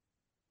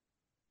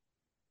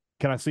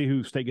 Can I see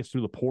who State gets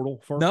through the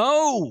portal first?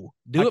 No,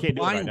 do it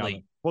blindly. Do it right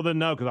now, well, then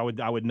no, because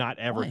I would not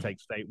ever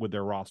take State with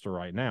their roster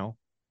right now.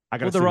 I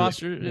got the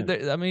roster.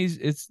 I mean,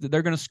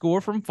 they're going to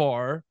score from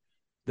far.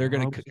 They're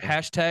going to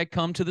hashtag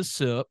come to the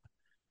SIP.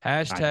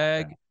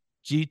 Hashtag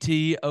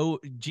GTHOM.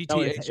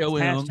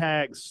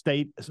 Hashtag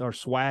State or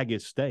swag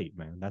is State,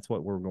 man. That's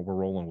what we're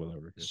rolling with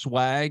over here.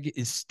 Swag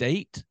is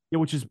State.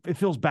 Yeah, it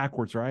feels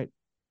backwards, right?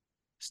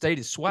 State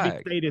is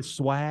swag. State is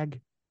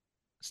swag.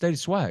 State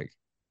is swag.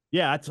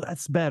 Yeah,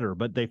 that's better,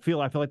 but I feel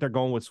like they're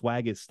going with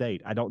swag is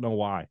State. I don't know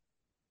why.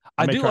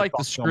 I do like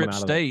the script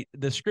State.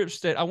 The script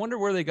State. I wonder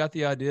where they got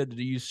the idea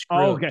to use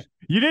script. Oh, okay.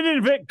 You didn't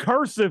invent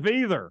cursive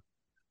either.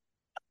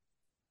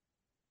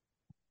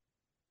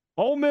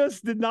 Ole Miss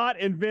did not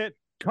invent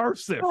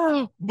cursive.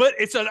 Oh, but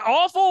it's an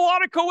awful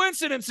lot of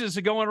coincidences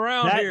going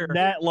around here.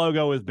 That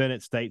logo has been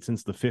at State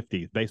since the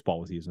 50s. Baseball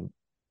was using it.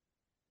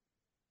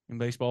 And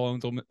baseball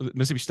owns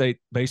Mississippi State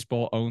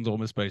baseball owns Ole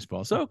Miss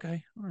baseball. So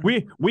okay.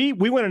 Right. We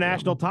win a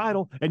national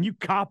title and you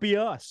copy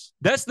us.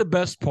 That's the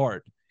best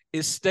part.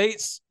 Is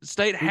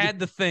State had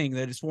the thing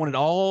that just wanted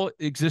all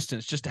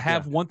existence just to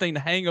have one thing to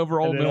hang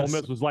over Ole Miss. Ole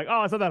Miss was like,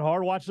 oh, it's not that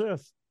hard. Watch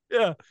this.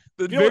 Yeah.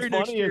 The very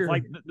next year, it's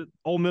like the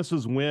Ole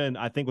Miss's win,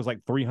 I think, was like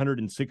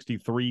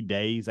 363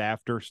 days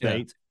after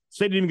State's. Yeah.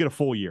 State didn't even get a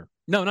full year.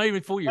 No, not even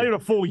a full year. Not even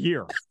a full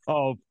year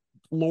of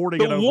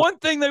lording it over. The one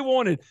thing they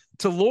wanted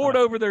to lord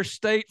over their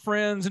State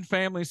friends and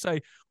family, say,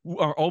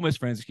 or Ole Miss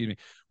friends, excuse me,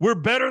 we're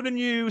better than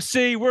you.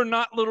 See, we're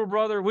not little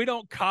brother. We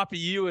don't copy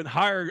you and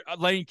hire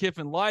Lane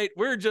Kiffin-lite.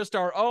 We're just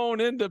our own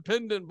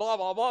independent, blah,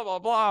 blah, blah, blah,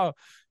 blah.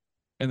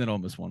 And then Ole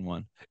Miss won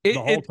one. The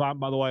whole time,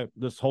 by the way,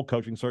 this whole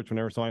coaching search,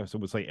 whenever somebody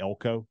would say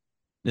Elko,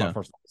 my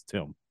first name was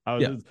Tim.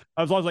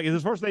 I was always like,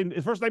 his first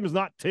name is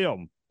not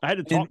Tim. I had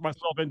to talk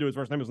myself into his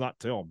first name is not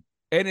Tim.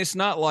 And it's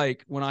not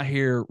like when I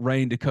hear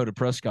Rain Dakota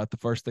Prescott, the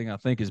first thing I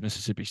think is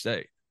Mississippi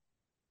State.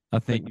 I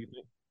think you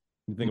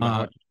think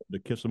about to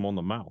kiss him on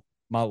the mouth.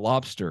 My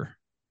lobster,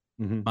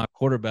 my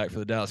quarterback for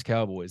the Dallas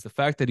Cowboys. The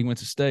fact that he went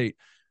to State,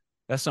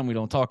 that's something we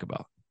don't talk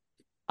about.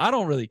 I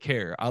don't really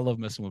care. I love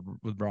messing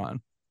with Brian.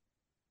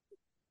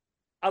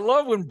 I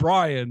love when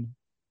Brian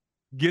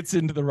gets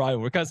into the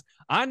rivalry because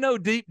I know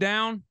deep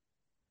down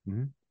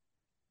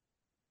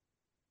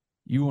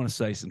you want to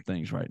say some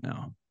things right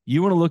now.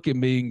 You want to look at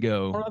me and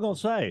go, what am I going to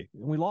say?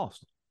 We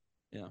lost.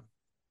 Yeah.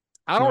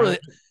 I don't really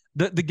 –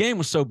 the game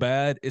was so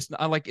bad.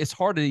 It's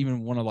hard to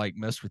even want to, like,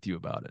 mess with you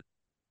about it.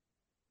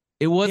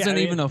 It wasn't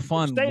even a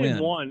fun State win.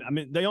 Won. I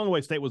mean, the only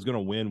way State was going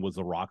to win was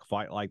a rock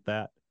fight like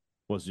that,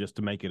 was just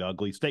to make it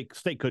ugly. State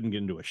couldn't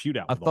get into a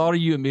shootout. I thought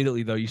of you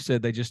immediately, though. You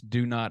said they just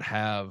do not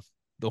have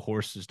the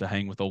horses to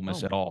hang with Ole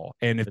Miss at all.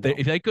 And if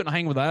they couldn't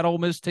hang with that Ole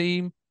Miss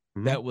team,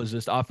 that was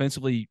just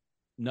offensively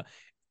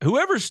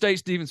whoever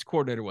State's defense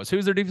coordinator was.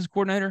 Who's their defense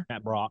coordinator?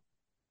 Matt Brock.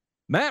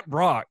 Matt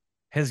Brock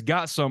has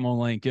got some on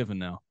Lane Kiffin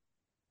now.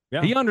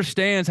 Yeah. He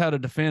understands how to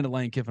defend a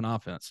Lane Kiffin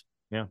offense.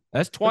 Yeah.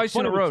 That's twice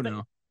in a row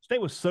now. State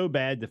was so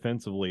bad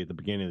defensively at the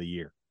beginning of the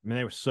year. I mean,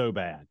 they were so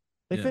bad.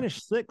 They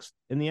finished 6th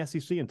in the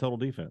SEC in total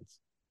defense.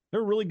 They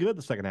were really good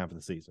the second half of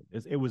the season.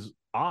 It was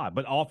odd,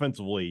 but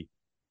offensively,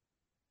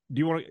 do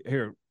you want to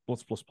here?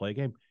 Let's play a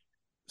game.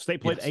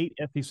 State played 8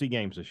 SEC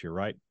games this year,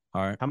 right?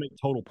 All right. How many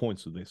total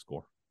points did they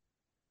score?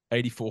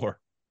 84.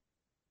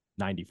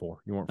 94.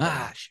 You weren't.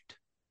 Shoot.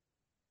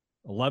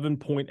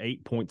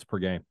 11.8 points per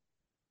game.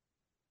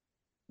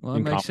 Well, it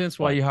makes sense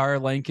why you hire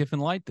Lane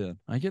Kiffin-lite then.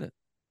 I get it.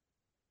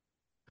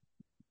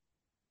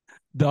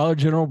 Dollar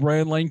General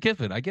brand Lane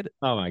Kiffin. I get it.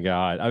 Oh, my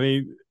God. I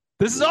mean,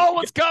 this is all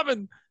what's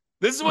coming.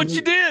 This is what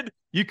you did.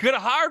 You could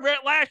have hired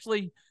Rhett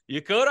Lashley.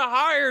 You could have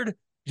hired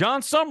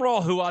John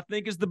Sumrall, who I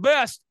think is the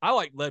best. I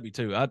like Levy,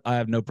 too. I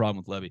have no problem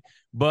with Levy.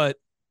 But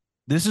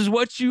this is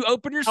what you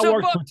open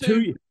yourself up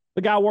to.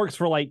 The guy works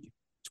for like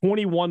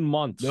 21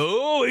 months.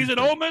 No, he's an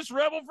Ole Miss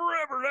Rebel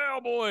forever now,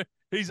 boy.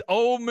 He's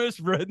Ole Miss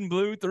red and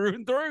blue through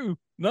and through.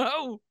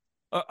 No.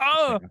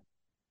 I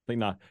think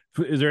not.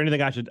 Is there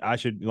anything I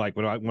should like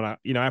when I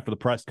after the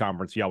press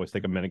conference, you always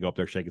take a minute, go up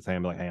there, shake his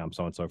hand, be like, hey, I'm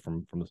so and so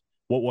from this.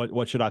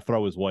 What should I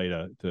throw his way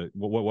to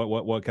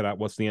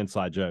what's the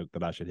inside joke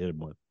that I should hit him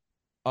with?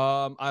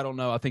 I don't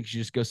know. I think you should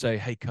just go say,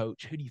 hey,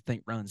 coach, who do you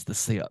think runs the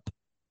SIP?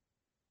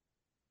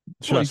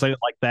 Should I say it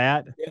like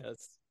that?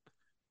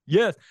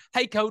 Yes.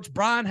 Hey, Coach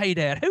Brian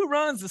Hadad, who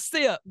runs the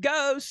SIP?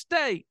 Go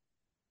State.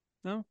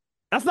 No?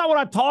 That's not what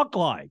I talk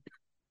like.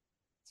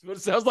 That's what it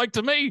sounds like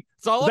to me.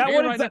 It's all I'm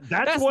hearing right now.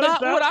 That's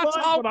not what I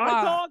talk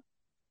like.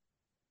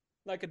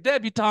 Like a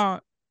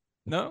debutante.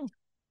 No.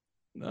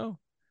 You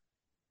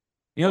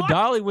know,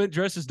 Dolly went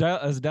dressed as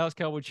a Dallas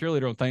Cowboy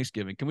cheerleader on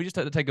Thanksgiving. Can we just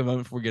have to take a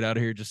moment before we get out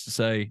of here just to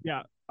say?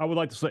 Yeah, I would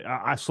like to say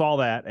I saw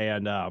that,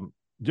 and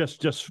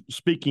just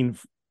speaking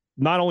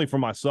not only for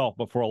myself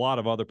but for a lot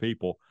of other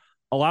people,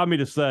 allow me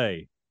to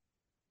say,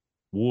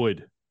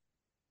 would.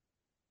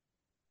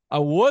 I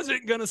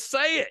wasn't gonna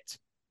say it.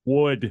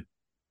 Would.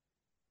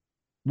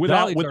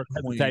 Without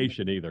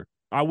hesitation either.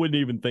 I wouldn't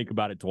even think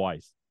about it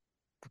twice.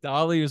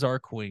 Dolly is our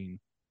queen.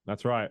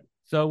 That's right.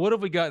 So what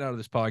have we gotten out of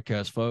this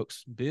podcast,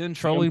 folks? Ben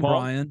trolling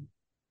Brian.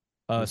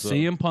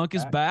 CM Punk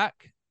is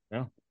back.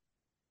 Yeah.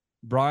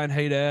 Brian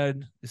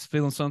Hadad is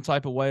feeling some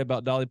type of way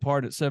about Dolly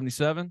Parton at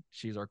 77.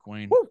 She's our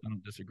queen. Woo! I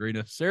don't disagree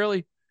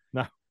necessarily.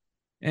 No.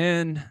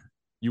 And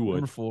you would.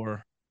 Number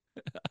 4.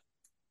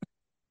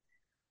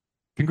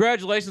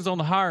 Congratulations on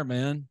the hire,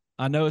 man.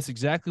 I know it's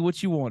exactly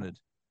what you wanted.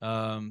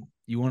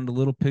 You wanted a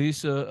little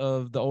piece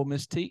of the Ole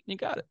Miss teat, and you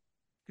got it.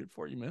 Good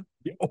for you, man.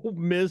 The Ole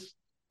Miss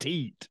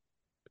teat.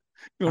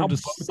 How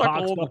boxed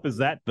up is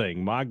that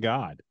thing? My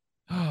God.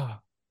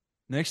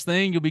 Next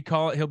thing he'll be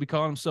calling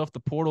himself the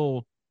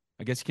Portal.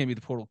 I guess he can't be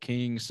the Portal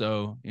King,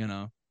 so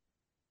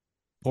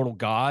Portal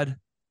God,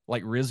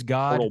 like Riz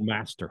God. Portal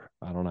Master.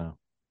 I don't know.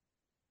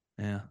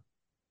 Yeah.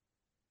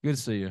 Good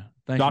to see you.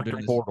 Thanks Dr. for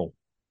doing Portal.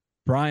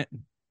 Brian.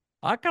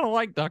 I kind of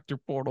like Dr.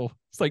 Portal.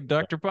 It's like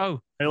Dr.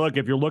 Poe. Hey, look,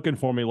 if you're looking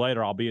for me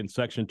later, I'll be in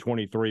section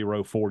 23,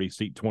 row 40,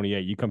 seat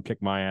 28. You come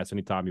kick my ass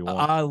anytime you want.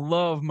 I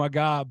love my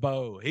guy,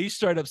 Bo. He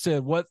straight up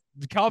said, what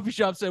the coffee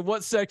shop said,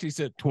 what section? He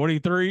said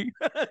 23.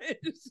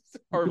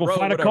 Or go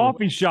find a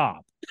coffee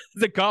shop.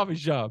 The coffee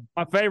shop.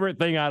 My favorite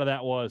thing out of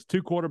that was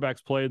 2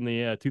 quarterbacks played in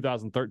the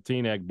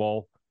 2013 Egg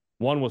Bowl.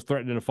 One was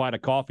threatening to find a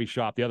coffee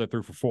shop. The other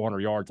threw for 400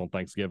 yards on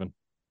Thanksgiving.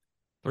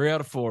 3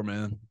 out of 4,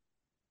 man.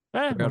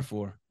 3 out of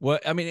 4. Well,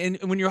 I mean,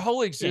 and when your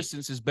whole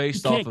existence is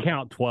based off of... You can't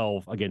count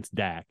 12 against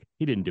Dak.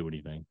 He didn't do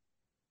anything.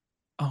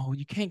 Oh,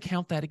 you can't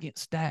count that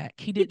against Dak.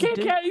 He didn't count.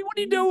 What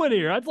are you doing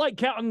here? I'd like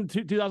counting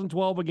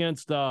 2012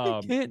 against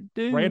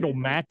Randall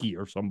Mackey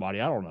or somebody.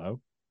 I don't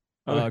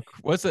know.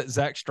 What's that?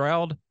 Zach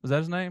Stroud? Was that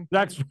his name?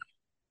 What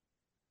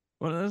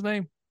was his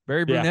name?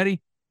 Barry Brunetti?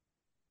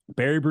 Yeah.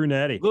 Barry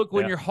Brunetti. Look,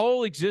 when your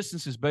whole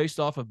existence is based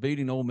off of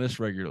beating Ole Miss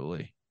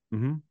regularly,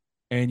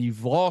 and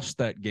you've lost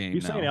that game.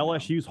 You saying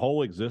LSU's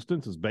whole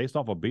existence is based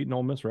off of beating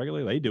Ole Miss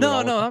regularly? They do. No,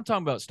 I'm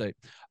talking about State.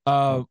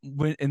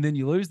 And then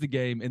you lose the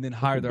game and then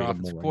hire their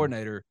offensive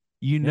coordinator.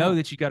 You know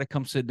that you got to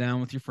come sit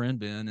down with your friend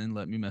Ben and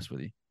let me mess with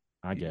you.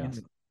 I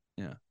guess.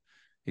 Yeah.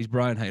 He's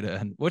Brian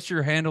Hadad. What's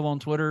your handle on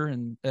Twitter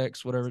and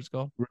X, whatever it's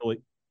called? Really?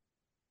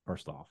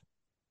 First off,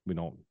 we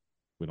don't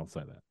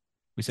say that.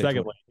 We say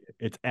secondly,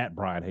 it's at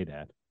Brian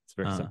Hadad. It's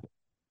very simple.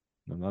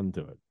 No, nothing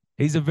to it.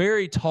 He's a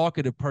very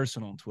talkative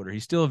person on Twitter.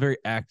 He's still a very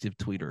active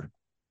tweeter.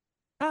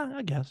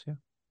 I guess, yeah.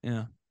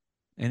 Yeah.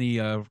 And he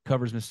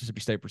covers Mississippi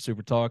State for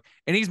Super Talk.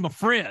 And he's my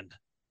friend,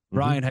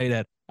 Brian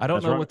Hadad. I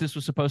don't know what this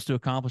was supposed to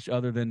accomplish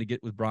other than to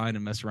get with Brian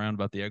and mess around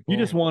about the Egg Bowl. You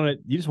just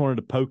wanted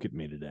to poke at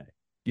me today.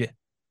 Yeah.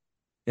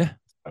 Yeah.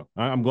 So,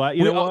 I'm glad.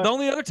 You know what? The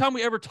only other time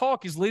we ever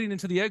talk is leading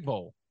into the Egg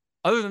Bowl.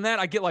 Other than that,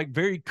 I get like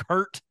very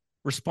curt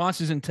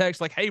responses in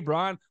text like, hey,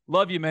 Brian,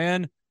 love you,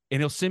 man.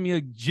 And he'll send me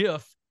a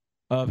GIF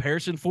of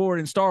Harrison Ford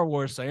in Star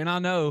Wars saying, I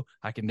know.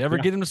 I can never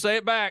get him to say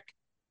it back.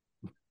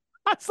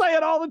 I say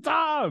it all the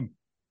time.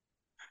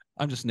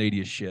 I'm just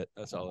needy as shit.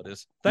 That's all it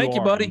is. Thank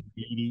you, buddy.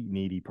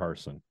 Needy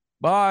person.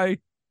 Bye.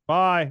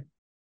 Bye.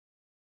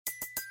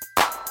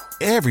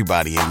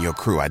 Everybody in your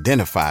crew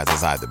identifies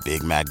as either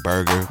Big Mac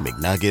Burger,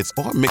 McNuggets,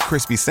 or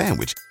McCrispy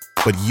Sandwich.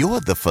 But you're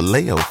the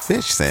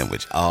Filet-O-Fish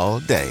Sandwich all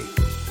day.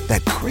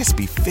 That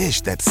crispy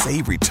fish, that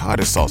savory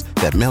tartar sauce,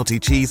 that melty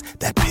cheese,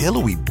 that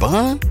pillowy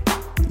bun.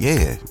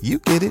 Yeah, you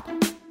get it.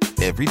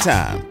 Every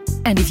time.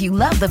 And if you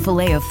love the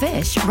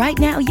Filet-O-Fish, right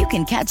now you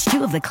can catch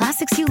 2 of the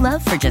classics you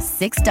love for just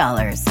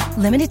 $6.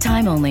 Limited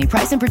time only.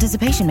 Price and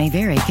participation may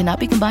vary. Cannot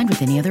be combined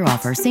with any other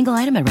offer. Single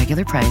item at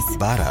regular price.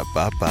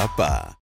 Ba-da-ba-ba-ba.